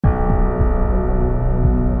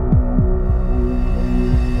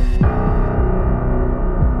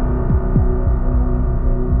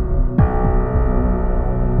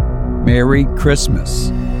Merry Christmas,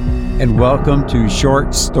 and welcome to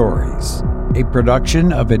Short Stories, a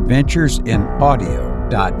production of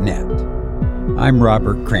AdventuresInAudio.net. I'm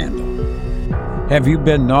Robert Crandall. Have you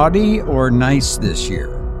been naughty or nice this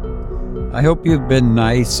year? I hope you've been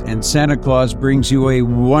nice and Santa Claus brings you a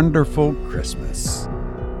wonderful Christmas.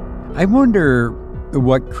 I wonder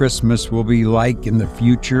what Christmas will be like in the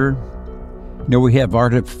future. You know, we have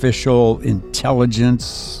artificial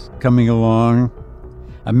intelligence coming along.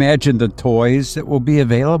 Imagine the toys that will be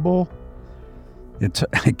available.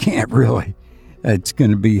 I can't really. It's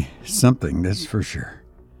going to be something, that's for sure.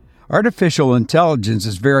 Artificial intelligence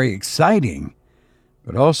is very exciting,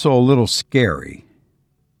 but also a little scary.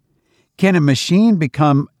 Can a machine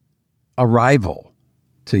become a rival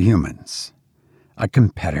to humans? A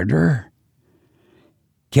competitor?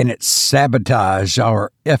 Can it sabotage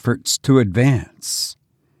our efforts to advance?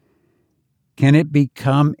 Can it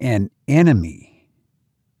become an enemy?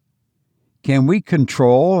 Can we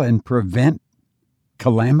control and prevent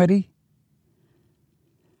calamity?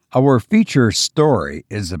 Our feature story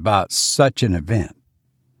is about such an event.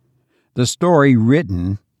 The story,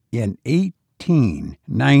 written in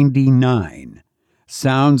 1899,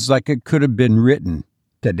 sounds like it could have been written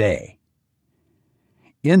today.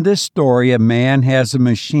 In this story, a man has a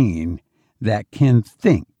machine that can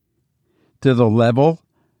think to the level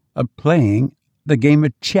of playing the game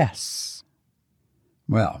of chess.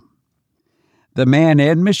 Well, the man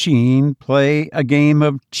and machine play a game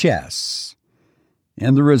of chess,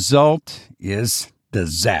 and the result is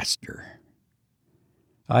disaster.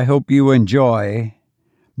 I hope you enjoy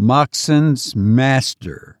Moxon's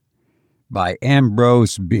Master by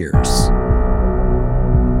Ambrose Bierce.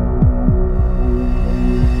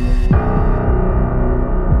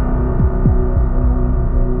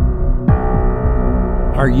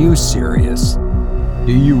 Are you serious?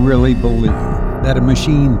 Do you really believe that a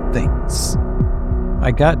machine thinks? I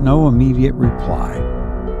got no immediate reply.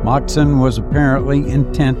 Moxon was apparently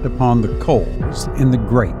intent upon the coals in the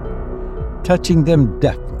grate, touching them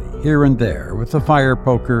deftly here and there with a fire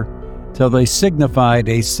poker till they signified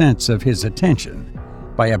a sense of his attention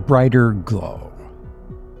by a brighter glow.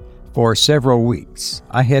 For several weeks,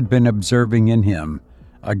 I had been observing in him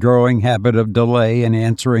a growing habit of delay in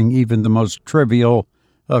answering even the most trivial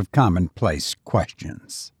of commonplace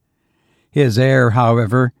questions. His air,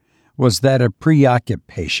 however, was that of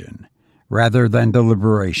preoccupation rather than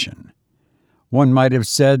deliberation. One might have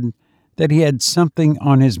said that he had something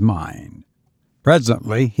on his mind.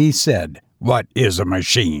 Presently he said, "What is a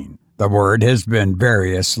machine? The word has been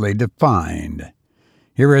variously defined.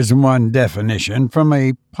 Here is one definition from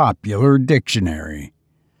a popular dictionary.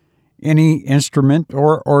 Any instrument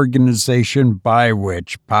or organization by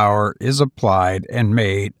which power is applied and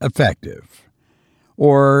made effective,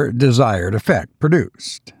 or desired effect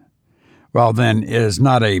produced. Well, then, is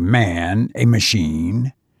not a man a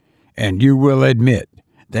machine? And you will admit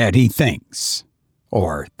that he thinks,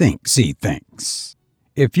 or thinks he thinks."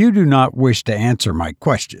 If you do not wish to answer my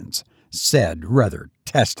questions, said rather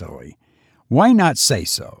testily, why not say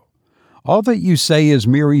so? All that you say is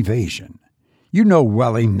mere evasion. You know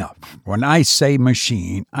well enough, when I say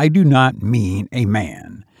machine, I do not mean a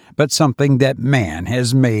man, but something that man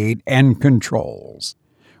has made and controls,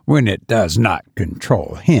 when it does not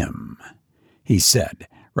control him, he said,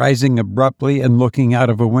 rising abruptly and looking out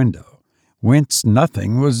of a window, whence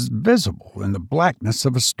nothing was visible in the blackness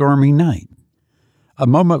of a stormy night. A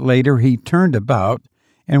moment later he turned about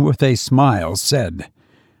and with a smile said,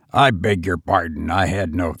 "I beg your pardon, I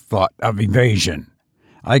had no thought of evasion.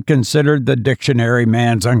 I considered the dictionary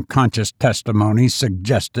man's unconscious testimony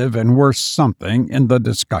suggestive and worth something in the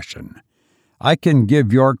discussion. I can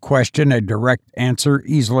give your question a direct answer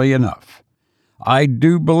easily enough. I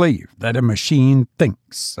do believe that a machine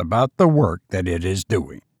thinks about the work that it is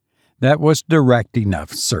doing." That was direct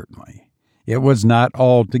enough, certainly. It was not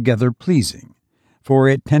altogether pleasing, for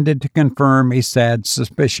it tended to confirm a sad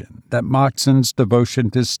suspicion that Moxon's devotion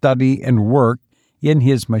to study and work in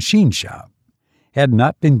his machine shop had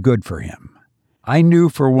not been good for him. I knew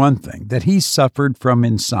for one thing that he suffered from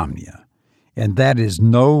insomnia, and that is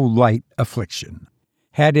no light affliction.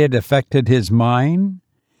 Had it affected his mind?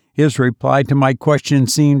 His reply to my question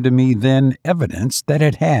seemed to me then evidence that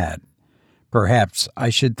it had. Perhaps I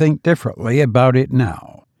should think differently about it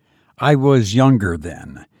now. I was younger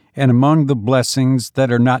then, and among the blessings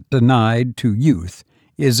that are not denied to youth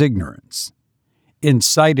is ignorance.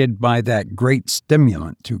 Incited by that great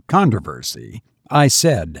stimulant to controversy, I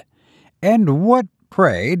said, "And what,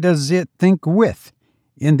 pray, does it think with,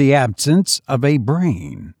 in the absence of a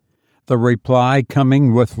brain?" The reply,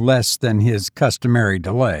 coming with less than his customary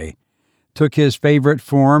delay, took his favorite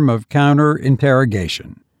form of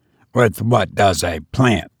counter-interrogation. With what does a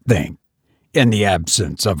plant think, in the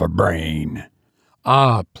absence of a brain?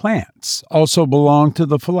 Plants also belong to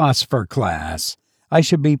the philosopher class. I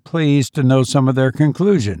should be pleased to know some of their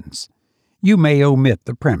conclusions. You may omit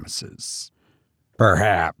the premises.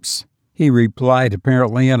 Perhaps, he replied,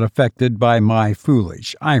 apparently unaffected by my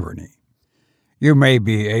foolish irony. You may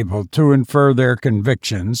be able to infer their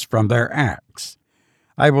convictions from their acts.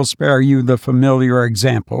 I will spare you the familiar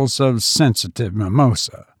examples of sensitive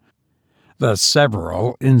mimosa, the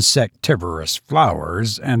several insectivorous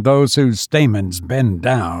flowers, and those whose stamens bend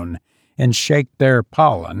down and shake their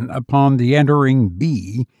pollen upon the entering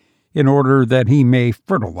bee in order that he may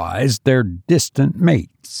fertilize their distant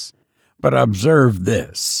mates. But observe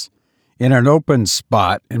this. In an open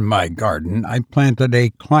spot in my garden, I planted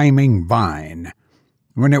a climbing vine.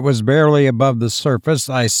 When it was barely above the surface,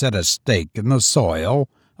 I set a stake in the soil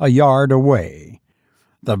a yard away.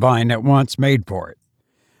 The vine at once made for it.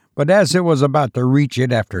 But as it was about to reach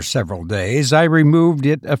it after several days, I removed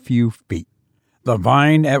it a few feet. The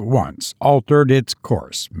vine at once altered its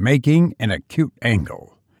course, making an acute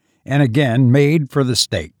angle, and again made for the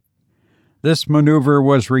stake. This maneuver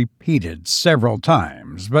was repeated several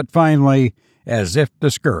times, but finally, as if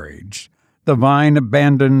discouraged, the vine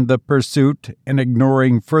abandoned the pursuit and,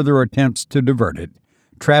 ignoring further attempts to divert it,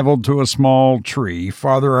 traveled to a small tree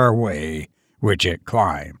farther away, which it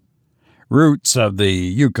climbed. Roots of the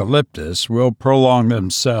eucalyptus will prolong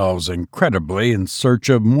themselves incredibly in search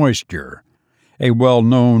of moisture. A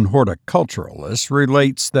well-known horticulturalist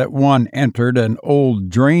relates that one entered an old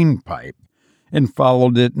drain pipe and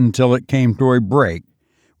followed it until it came to a break,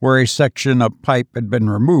 where a section of pipe had been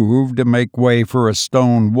removed to make way for a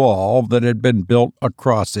stone wall that had been built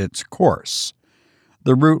across its course.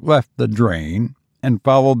 The root left the drain and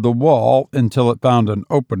followed the wall until it found an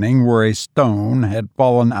opening where a stone had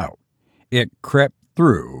fallen out. It crept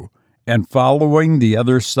through, and following the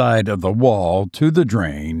other side of the wall to the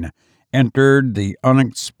drain, entered the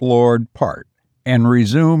unexplored part and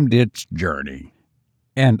resumed its journey.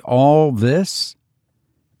 And all this?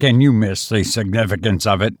 Can you miss the significance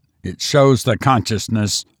of it? It shows the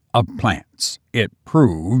consciousness of plants. It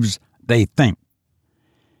proves they think.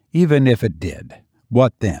 Even if it did,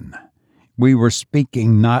 what then? We were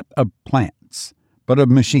speaking not of plants, but of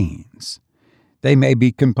machines. They may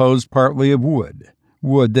be composed partly of wood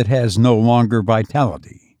that has no longer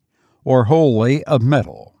vitality, or wholly of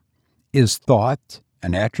metal. Is thought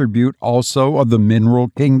an attribute also of the mineral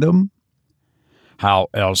kingdom? How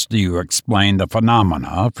else do you explain the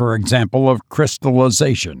phenomena, for example, of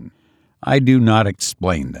crystallization? I do not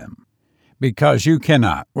explain them, because you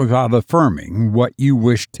cannot without affirming what you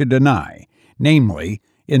wish to deny, namely,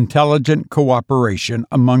 intelligent cooperation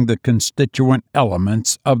among the constituent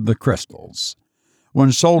elements of the crystals.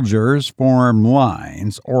 When soldiers form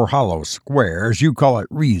lines or hollow squares, you call it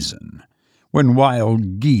reason. When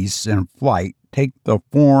wild geese in flight take the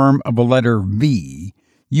form of a letter V,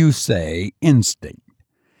 you say instinct.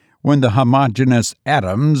 When the homogeneous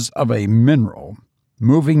atoms of a mineral,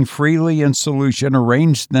 moving freely in solution,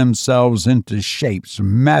 arrange themselves into shapes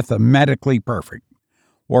mathematically perfect,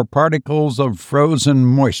 or particles of frozen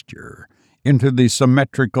moisture into the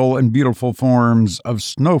symmetrical and beautiful forms of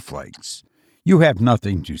snowflakes, you have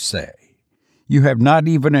nothing to say. You have not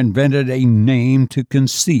even invented a name to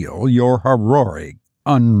conceal your heroic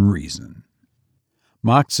unreason.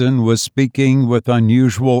 Moxon was speaking with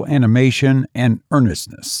unusual animation and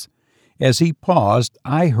earnestness. As he paused,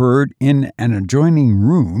 I heard in an adjoining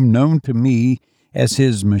room known to me as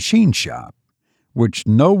his machine shop, which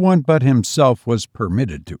no one but himself was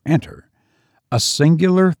permitted to enter, a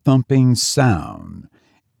singular thumping sound,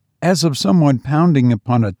 as of someone pounding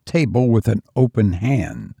upon a table with an open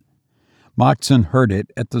hand. Moxon heard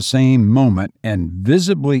it at the same moment and,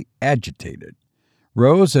 visibly agitated,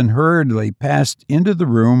 rose and hurriedly passed into the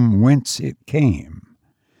room whence it came.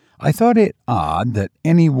 I thought it odd that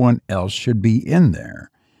anyone else should be in there,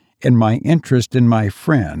 and my interest in my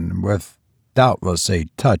friend, with doubtless a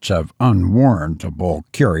touch of unwarrantable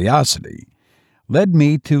curiosity, led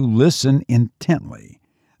me to listen intently,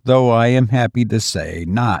 though I am happy to say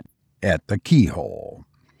not at the keyhole.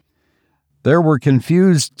 There were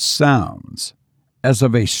confused sounds, as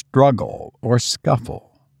of a struggle or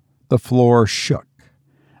scuffle. The floor shook.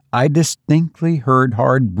 I distinctly heard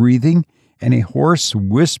hard breathing and a hoarse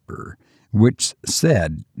whisper which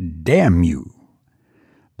said, "Damn you!"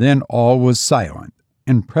 Then all was silent,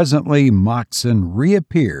 and presently Moxon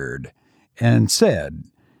reappeared and said,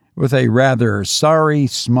 with a rather sorry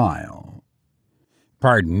smile,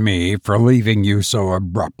 "Pardon me for leaving you so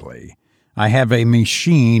abruptly. I have a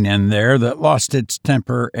machine in there that lost its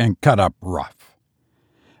temper and cut up rough.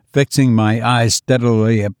 Fixing my eyes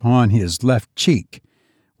steadily upon his left cheek,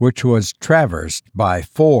 which was traversed by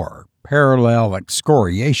 4 parallel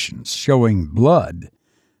excoriations showing blood,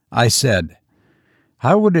 I said,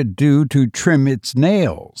 "How would it do to trim its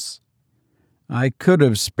nails?" I could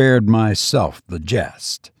have spared myself the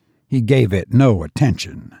jest. He gave it no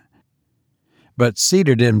attention, but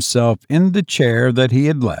seated himself in the chair that he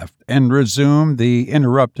had left and resumed the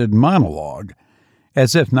interrupted monologue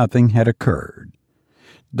as if nothing had occurred.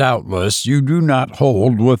 "Doubtless you do not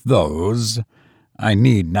hold with those, I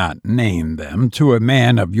need not name them to a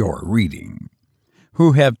man of your reading,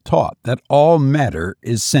 who have taught that all matter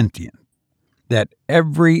is sentient, that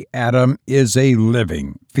every atom is a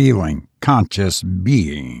living, feeling, conscious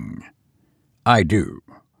being. I do.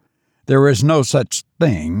 There is no such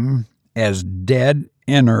thing as dead,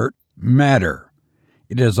 inert matter.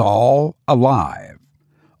 It is all alive,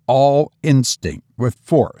 all instinct with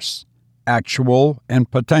force, actual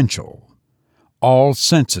and potential, all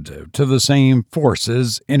sensitive to the same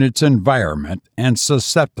forces in its environment and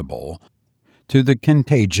susceptible to the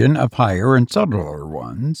contagion of higher and subtler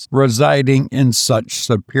ones residing in such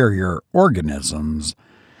superior organisms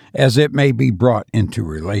as it may be brought into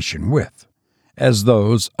relation with, as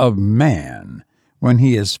those of man when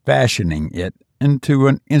he is fashioning it into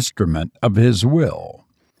an instrument of his will.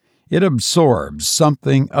 It absorbs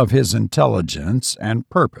something of his intelligence and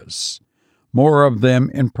purpose, more of them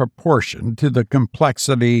in proportion to the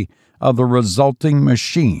complexity of the resulting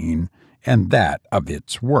machine and that of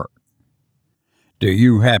its work. Do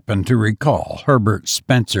you happen to recall Herbert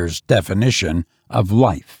Spencer's definition of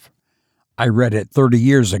life? I read it 30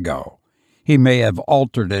 years ago. He may have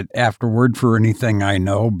altered it afterward for anything I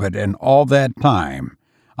know, but in all that time,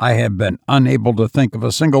 I have been unable to think of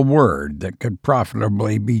a single word that could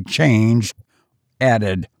profitably be changed,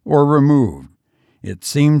 added, or removed. It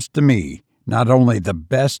seems to me not only the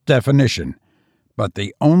best definition, but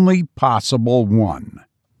the only possible one.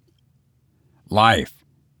 Life,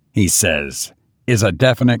 he says, is a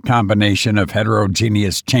definite combination of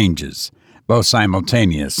heterogeneous changes, both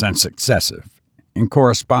simultaneous and successive, in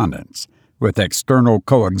correspondence with external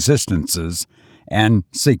coexistences and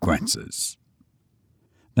sequences.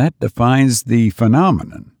 That defines the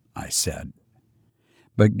phenomenon, I said,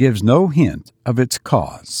 but gives no hint of its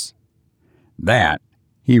cause. That,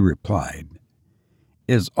 he replied,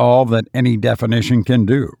 is all that any definition can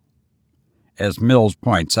do. As Mills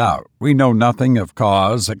points out, we know nothing of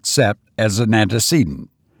cause except as an antecedent,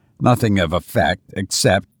 nothing of effect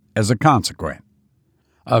except as a consequent.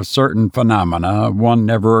 Of certain phenomena, one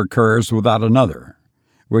never occurs without another,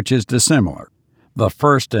 which is dissimilar. The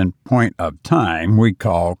first in point of time we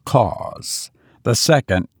call cause, the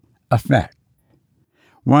second, effect.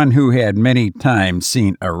 One who had many times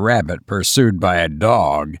seen a rabbit pursued by a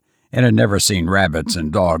dog and had never seen rabbits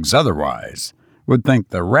and dogs otherwise would think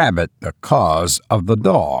the rabbit the cause of the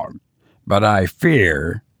dog. But I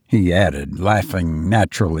fear, he added, laughing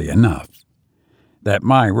naturally enough, that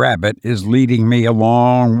my rabbit is leading me a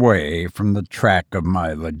long way from the track of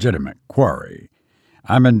my legitimate quarry.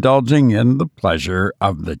 I'm indulging in the pleasure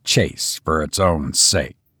of the chase for its own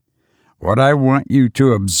sake. What I want you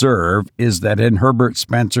to observe is that in Herbert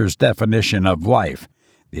Spencer's definition of life,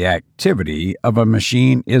 the activity of a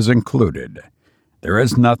machine is included. There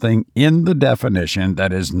is nothing in the definition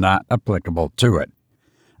that is not applicable to it,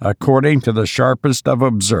 according to the sharpest of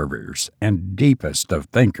observers and deepest of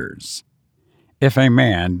thinkers. If a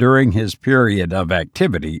man during his period of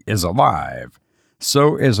activity is alive,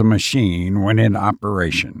 so is a machine when in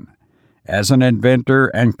operation. As an inventor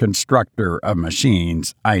and constructor of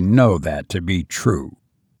machines, I know that to be true.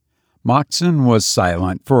 Moxon was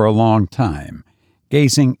silent for a long time,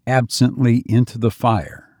 gazing absently into the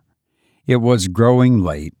fire. It was growing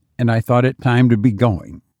late, and I thought it time to be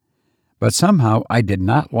going. But somehow I did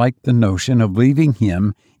not like the notion of leaving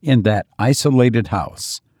him in that isolated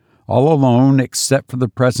house, all alone except for the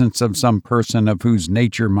presence of some person of whose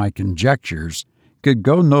nature my conjectures could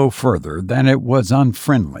go no further than it was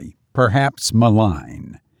unfriendly, perhaps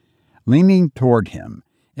malign. Leaning toward him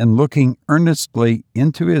and looking earnestly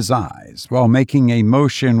into his eyes while making a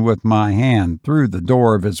motion with my hand through the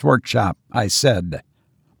door of his workshop, I said,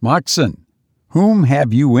 "Moxon, whom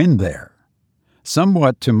have you in there?"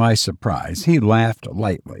 Somewhat to my surprise, he laughed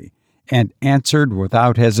lightly and answered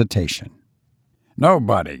without hesitation,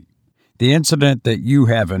 "Nobody. The incident that you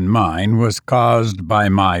have in mind was caused by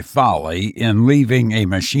my folly in leaving a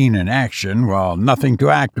machine in action while nothing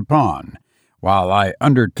to act upon, while I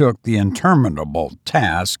undertook the interminable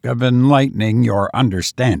task of enlightening your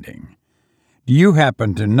understanding. Do you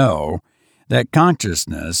happen to know that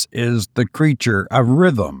consciousness is the creature of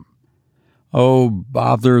rhythm. Oh,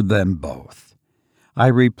 bother them both, I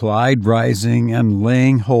replied, rising and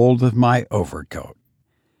laying hold of my overcoat.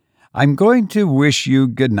 I'm going to wish you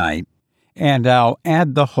good night, and I'll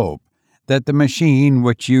add the hope that the machine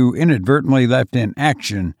which you inadvertently left in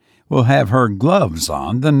action will have her gloves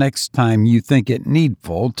on the next time you think it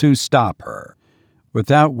needful to stop her.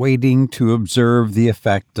 Without waiting to observe the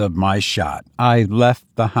effect of my shot, I left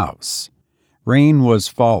the house. Rain was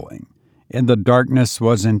falling, and the darkness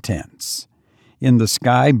was intense. In the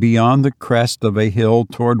sky beyond the crest of a hill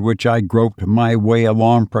toward which I groped my way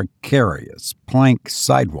along precarious plank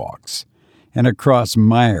sidewalks and across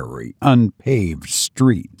miry, unpaved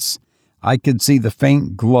streets, I could see the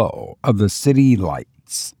faint glow of the city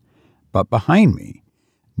lights. But behind me,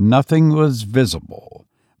 nothing was visible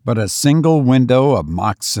but a single window of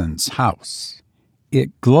Moxon's house.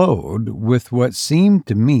 It glowed with what seemed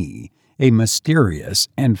to me a mysterious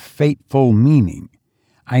and fateful meaning.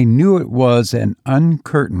 I knew it was an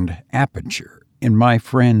uncurtained aperture in my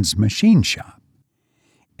friend's machine shop,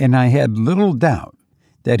 and I had little doubt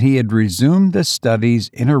that he had resumed the studies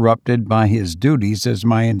interrupted by his duties as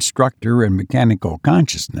my instructor in mechanical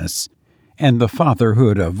consciousness and the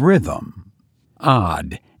fatherhood of rhythm.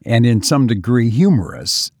 Odd, and in some degree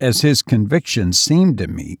humorous, as his convictions seemed to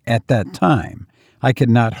me at that time, I could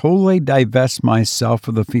not wholly divest myself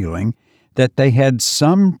of the feeling that they had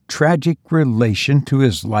some tragic relation to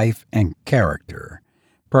his life and character,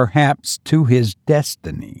 perhaps to his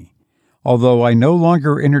destiny, although I no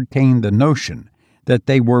longer entertained the notion that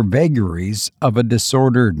they were vagaries of a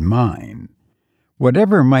disordered mind.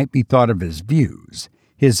 Whatever might be thought of his views,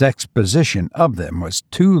 his exposition of them was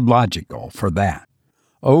too logical for that.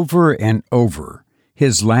 Over and over,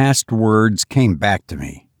 his last words came back to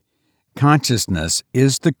me. Consciousness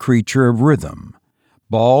is the creature of rhythm.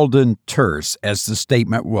 Bald and terse as the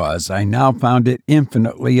statement was, I now found it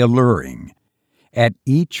infinitely alluring. At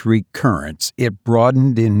each recurrence, it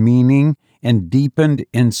broadened in meaning and deepened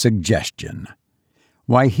in suggestion.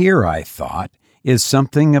 Why, here, I thought, is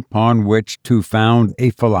something upon which to found a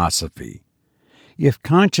philosophy. If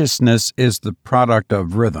consciousness is the product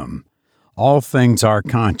of rhythm, all things are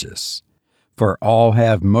conscious, for all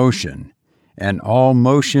have motion, and all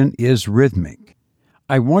motion is rhythmic.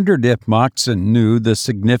 I wondered if Moxon knew the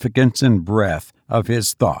significance and breadth of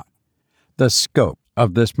his thought, the scope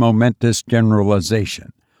of this momentous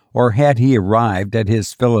generalization, or had he arrived at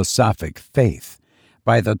his philosophic faith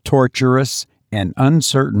by the tortuous and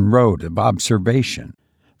uncertain road of observation.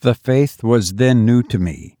 The faith was then new to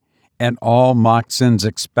me, and all Moxon's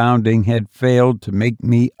expounding had failed to make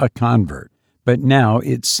me a convert. But now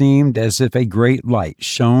it seemed as if a great light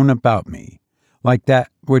shone about me, like that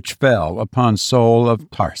which fell upon Saul of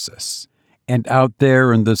Tarsus. And out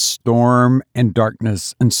there in the storm and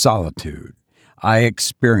darkness and solitude, I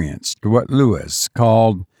experienced what Lewis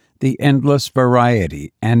called the endless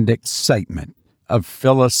variety and excitement of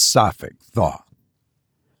philosophic thought.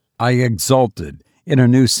 I exulted in a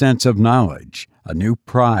new sense of knowledge, a new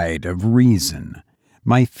pride of reason.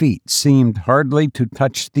 My feet seemed hardly to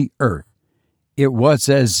touch the earth. It was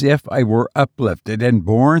as if I were uplifted and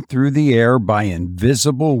borne through the air by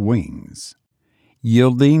invisible wings.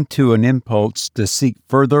 Yielding to an impulse to seek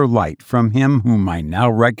further light from him whom I now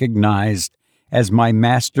recognized as my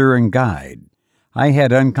master and guide, I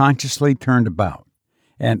had unconsciously turned about,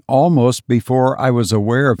 and almost before I was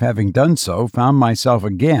aware of having done so, found myself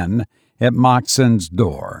again at Moxon's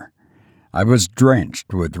door. I was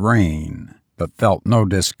drenched with rain, but felt no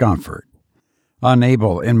discomfort.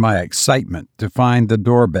 Unable in my excitement to find the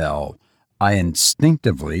doorbell, I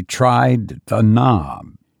instinctively tried the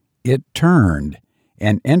knob. It turned,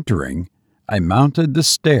 and entering, I mounted the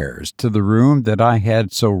stairs to the room that I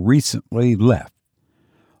had so recently left.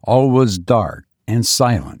 All was dark and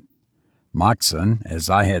silent. Moxon, as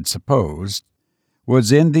I had supposed,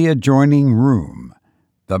 was in the adjoining room,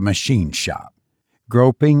 the machine shop,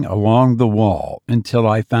 groping along the wall until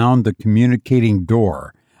I found the communicating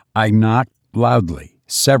door. I knocked loudly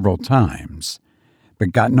several times,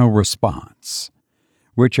 but got no response,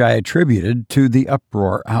 which I attributed to the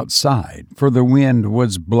uproar outside, for the wind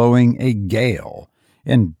was blowing a gale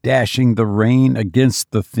and dashing the rain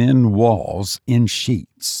against the thin walls in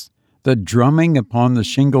sheets. The drumming upon the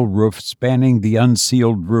shingle roof spanning the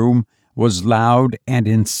unceiled room was loud and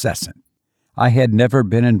incessant. I had never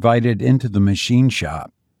been invited into the machine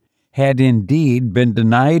shop, had indeed been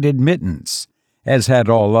denied admittance, as had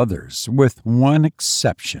all others, with one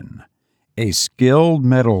exception, a skilled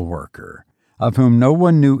metal worker, of whom no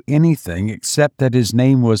one knew anything except that his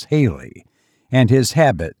name was Haley, and his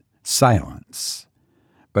habit silence.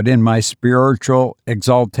 but in my spiritual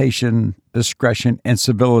exaltation, discretion, and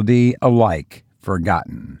civility alike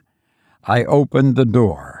forgotten, I opened the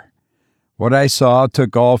door. What I saw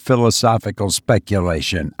took all philosophical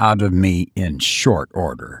speculation out of me in short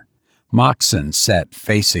order. Moxon sat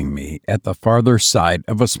facing me at the farther side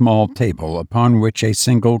of a small table upon which a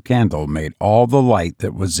single candle made all the light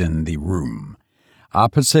that was in the room.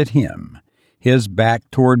 Opposite him, his back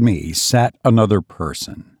toward me, sat another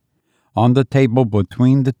person. On the table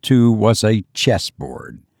between the two was a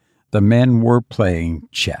chessboard. The men were playing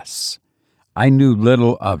chess. I knew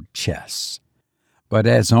little of chess, but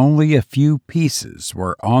as only a few pieces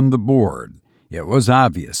were on the board, it was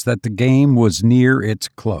obvious that the game was near its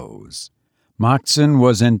close. Moxon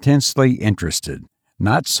was intensely interested,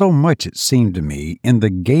 not so much, it seemed to me, in the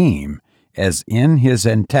game as in his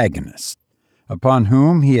antagonist, upon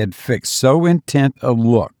whom he had fixed so intent a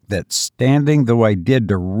look that, standing though I did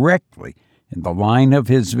directly in the line of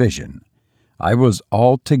his vision, I was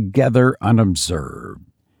altogether unobserved.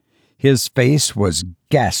 His face was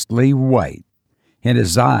ghastly white, and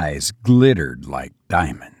his eyes glittered like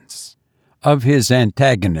diamonds. Of his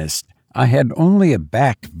antagonist, I had only a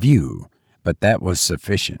back view, but that was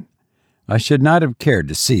sufficient. I should not have cared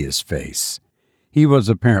to see his face. He was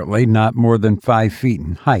apparently not more than 5 feet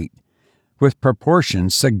in height, with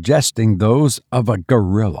proportions suggesting those of a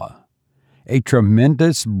gorilla. A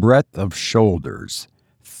tremendous breadth of shoulders,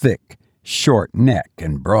 thick, short neck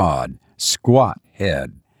and broad, squat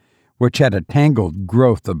head, which had a tangled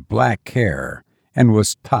growth of black hair and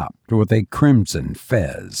was topped with a crimson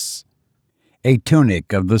fez. A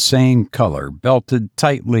tunic of the same color, belted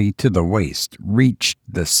tightly to the waist, reached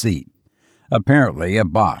the seat, apparently a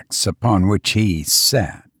box upon which he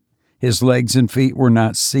sat. His legs and feet were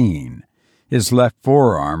not seen. His left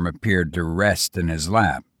forearm appeared to rest in his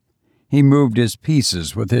lap. He moved his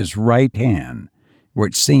pieces with his right hand,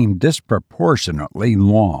 which seemed disproportionately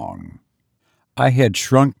long. I had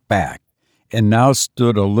shrunk back, and now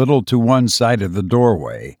stood a little to one side of the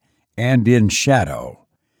doorway, and in shadow.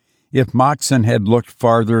 If Moxon had looked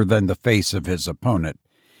farther than the face of his opponent,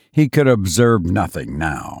 he could observe nothing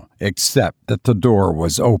now, except that the door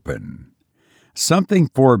was open. Something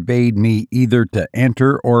forbade me either to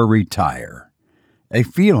enter or retire. A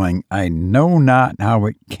feeling, I know not how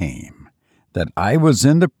it came, that I was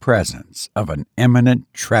in the presence of an imminent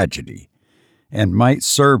tragedy, and might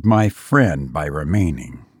serve my friend by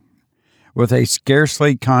remaining. With a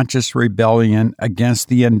scarcely conscious rebellion against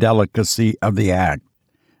the indelicacy of the act,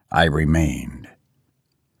 I remained.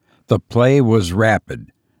 The play was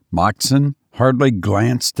rapid. Moxon hardly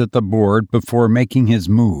glanced at the board before making his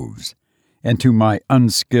moves, and to my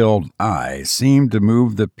unskilled eye seemed to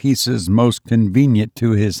move the pieces most convenient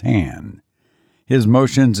to his hand, his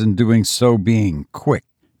motions in doing so being quick,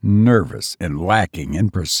 nervous, and lacking in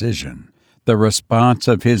precision. The response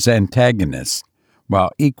of his antagonist,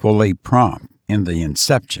 while equally prompt in the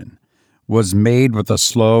inception, was made with a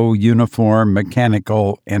slow, uniform,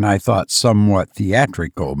 mechanical, and I thought somewhat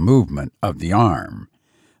theatrical movement of the arm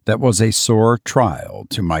that was a sore trial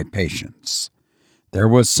to my patience. There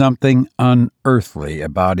was something unearthly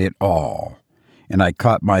about it all, and I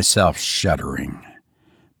caught myself shuddering.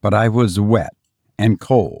 But I was wet and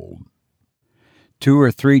cold. 2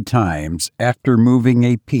 or 3 times after moving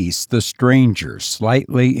a piece, the stranger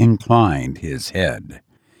slightly inclined his head,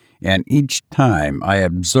 and each time I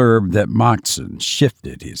observed that Moxon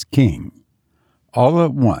shifted his king. All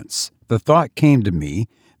at once, the thought came to me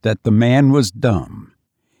that the man was dumb,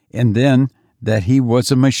 and then that he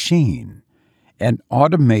was a machine, an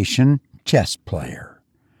automation chess player.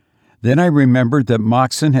 Then I remembered that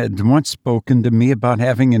Moxon had once spoken to me about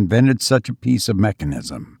having invented such a piece of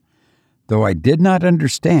mechanism, though I did not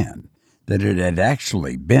understand that it had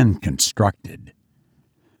actually been constructed.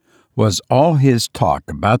 Was all his talk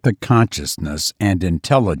about the consciousness and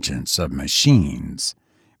intelligence of machines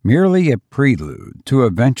merely a prelude to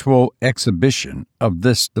eventual exhibition of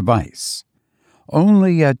this device,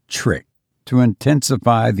 only a trick to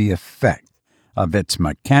intensify the effect of its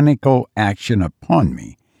mechanical action upon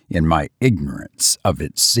me in my ignorance of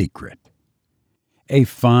its secret? A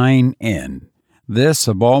fine end, this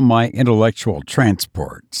of all my intellectual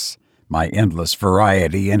transports, my endless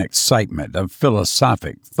variety and excitement of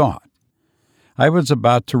philosophic thought. I was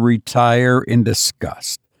about to retire in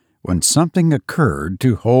disgust when something occurred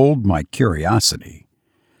to hold my curiosity.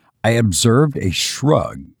 I observed a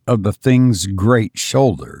shrug of the thing's great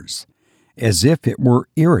shoulders, as if it were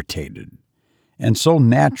irritated, and so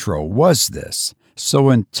natural was this, so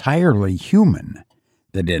entirely human,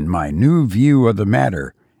 that in my new view of the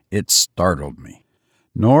matter it startled me.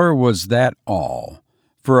 Nor was that all,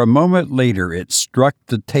 For a moment later, it struck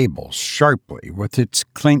the table sharply with its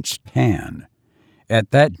clenched hand.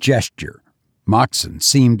 At that gesture, Moxon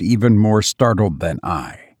seemed even more startled than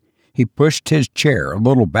I. He pushed his chair a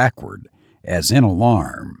little backward, as in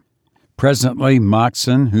alarm. Presently,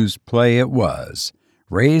 Moxon, whose play it was,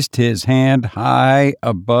 raised his hand high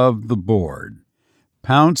above the board,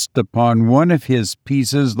 pounced upon one of his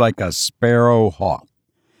pieces like a sparrow hawk,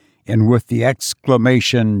 and with the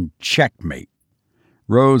exclamation, "Checkmate,"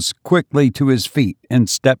 rose quickly to his feet and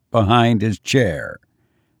stepped behind his chair.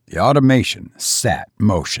 The automation sat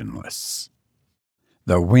motionless.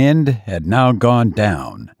 The wind had now gone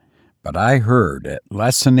down, but I heard at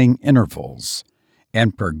lessening intervals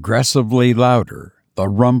and progressively louder the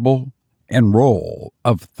rumble and roll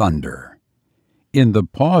of thunder. In the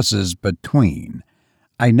pauses between,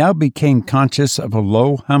 I now became conscious of a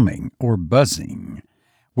low humming or buzzing,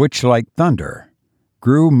 which, like thunder,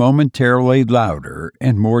 grew momentarily louder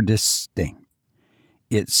and more distinct.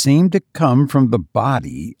 It seemed to come from the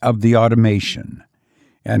body of the automation,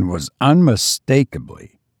 and was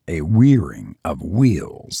unmistakably a whirring of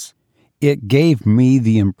wheels. It gave me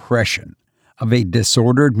the impression of a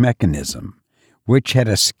disordered mechanism which had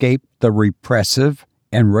escaped the repressive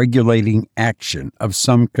and regulating action of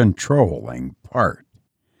some controlling part,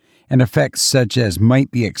 an effect such as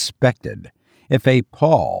might be expected if a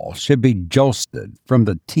pawl should be jolted from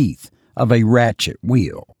the teeth of a ratchet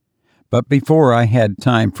wheel. But before I had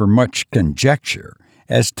time for much conjecture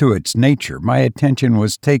as to its nature, my attention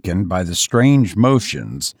was taken by the strange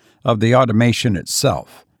motions of the automation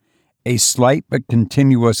itself. A slight but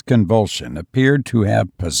continuous convulsion appeared to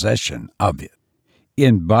have possession of it.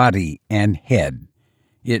 In body and head,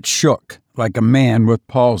 it shook like a man with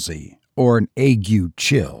palsy or an ague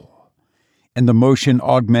chill, and the motion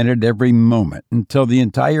augmented every moment until the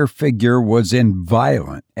entire figure was in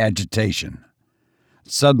violent agitation.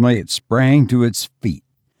 Suddenly it sprang to its feet,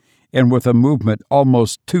 and with a movement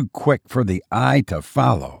almost too quick for the eye to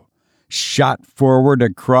follow, shot forward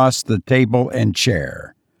across the table and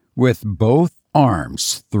chair, with both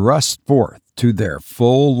arms thrust forth to their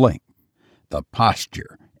full length, the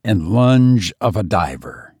posture and lunge of a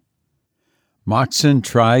diver. Moxon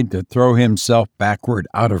tried to throw himself backward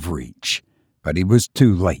out of reach, but he was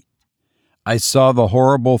too late. I saw the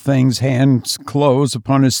horrible thing's hands close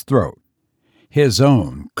upon his throat, his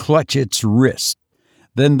own clutch its wrist.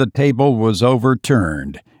 Then the table was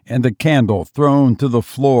overturned, and the candle thrown to the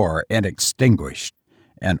floor and extinguished,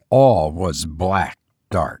 and all was black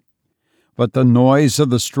dark. But the noise of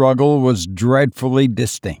the struggle was dreadfully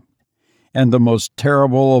distinct, and the most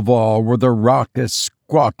terrible of all were the raucous,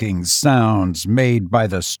 squawking sounds made by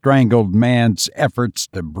the strangled man's efforts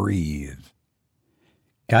to breathe.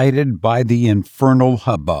 Guided by the infernal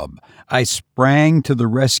hubbub, I sprang to the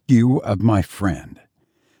rescue of my friend,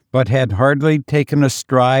 but had hardly taken a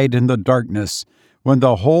stride in the darkness when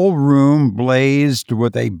the whole room blazed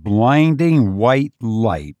with a blinding white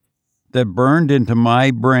light that burned into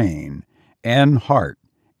my brain and heart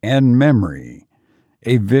and memory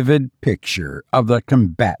a vivid picture of the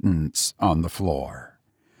combatants on the floor.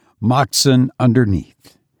 Moxon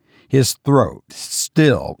underneath, his throat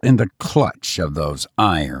still in the clutch of those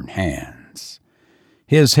iron hands,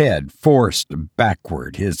 his head forced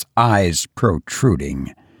backward, his eyes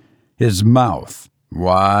protruding, his mouth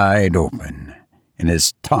wide open, and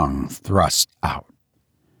his tongue thrust out.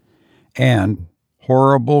 And,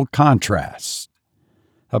 horrible contrast,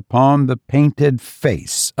 upon the painted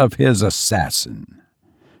face of his assassin,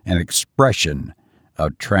 an expression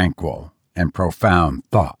of tranquil and profound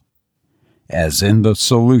thought, as in the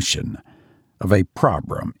solution of a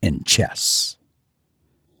problem in chess.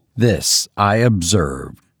 This I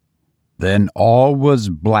observed. Then all was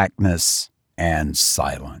blackness and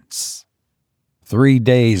silence. 3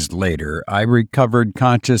 days later, I recovered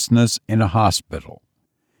consciousness in a hospital.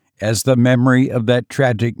 As the memory of that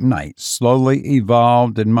tragic night slowly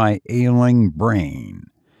evolved in my ailing brain,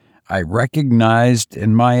 I recognized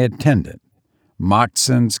in my attendant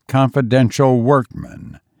Moxon's confidential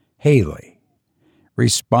workman, Haley.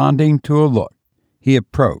 Responding to a look, he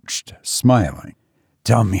approached, smiling.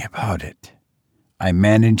 "Tell me about it," I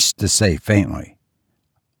managed to say faintly.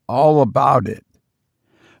 "All about it."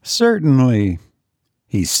 "Certainly,"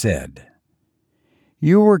 he said.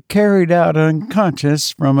 "You were carried out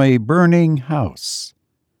unconscious from a burning house.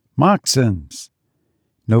 Moxon's.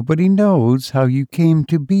 Nobody knows how you came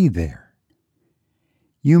to be there.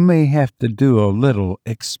 You may have to do a little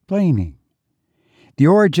explaining. The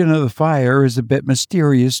origin of the fire is a bit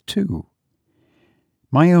mysterious, too.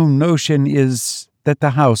 My own notion is that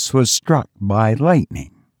the house was struck by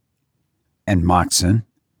lightning." "And Moxon?"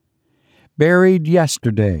 Buried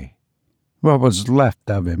yesterday. What was left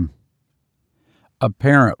of him.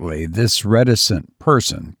 Apparently, this reticent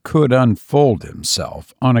person could unfold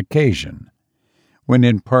himself on occasion. When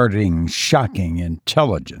imparting shocking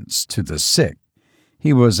intelligence to the sick,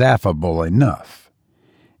 he was affable enough.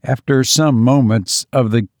 After some moments of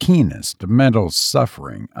the keenest mental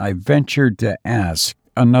suffering, I ventured to ask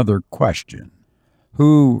another question.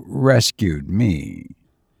 Who rescued me?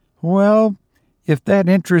 Well, if that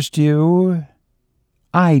interests you,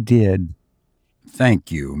 I did.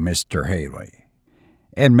 Thank you, Mr. Haley,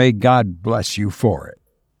 and may God bless you for it.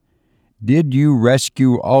 Did you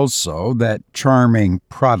rescue also that charming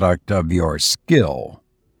product of your skill,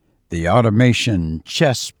 the automation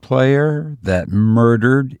chess player that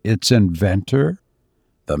murdered its inventor?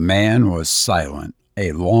 The man was silent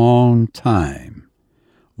a long time,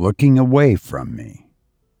 looking away from me.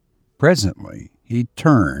 Presently, he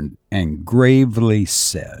turned and gravely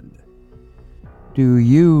said, "Do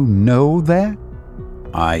you know that?"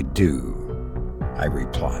 "I do," I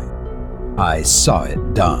replied. "I saw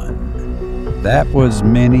it done. That was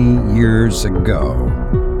many years ago.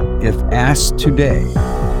 If asked today,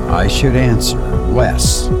 I should answer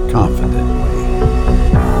less confidently."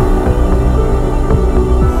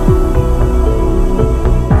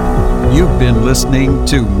 You've been listening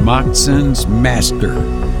to Moxon's Master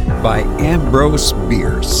by Ambrose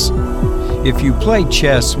Bierce. If you play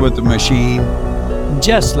chess with the machine,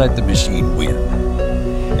 just let the machine win.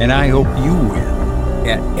 And I hope you win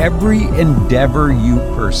at every endeavor you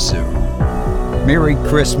pursue. Merry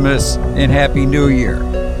Christmas and Happy New Year.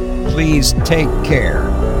 Please take care.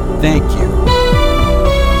 Thank you.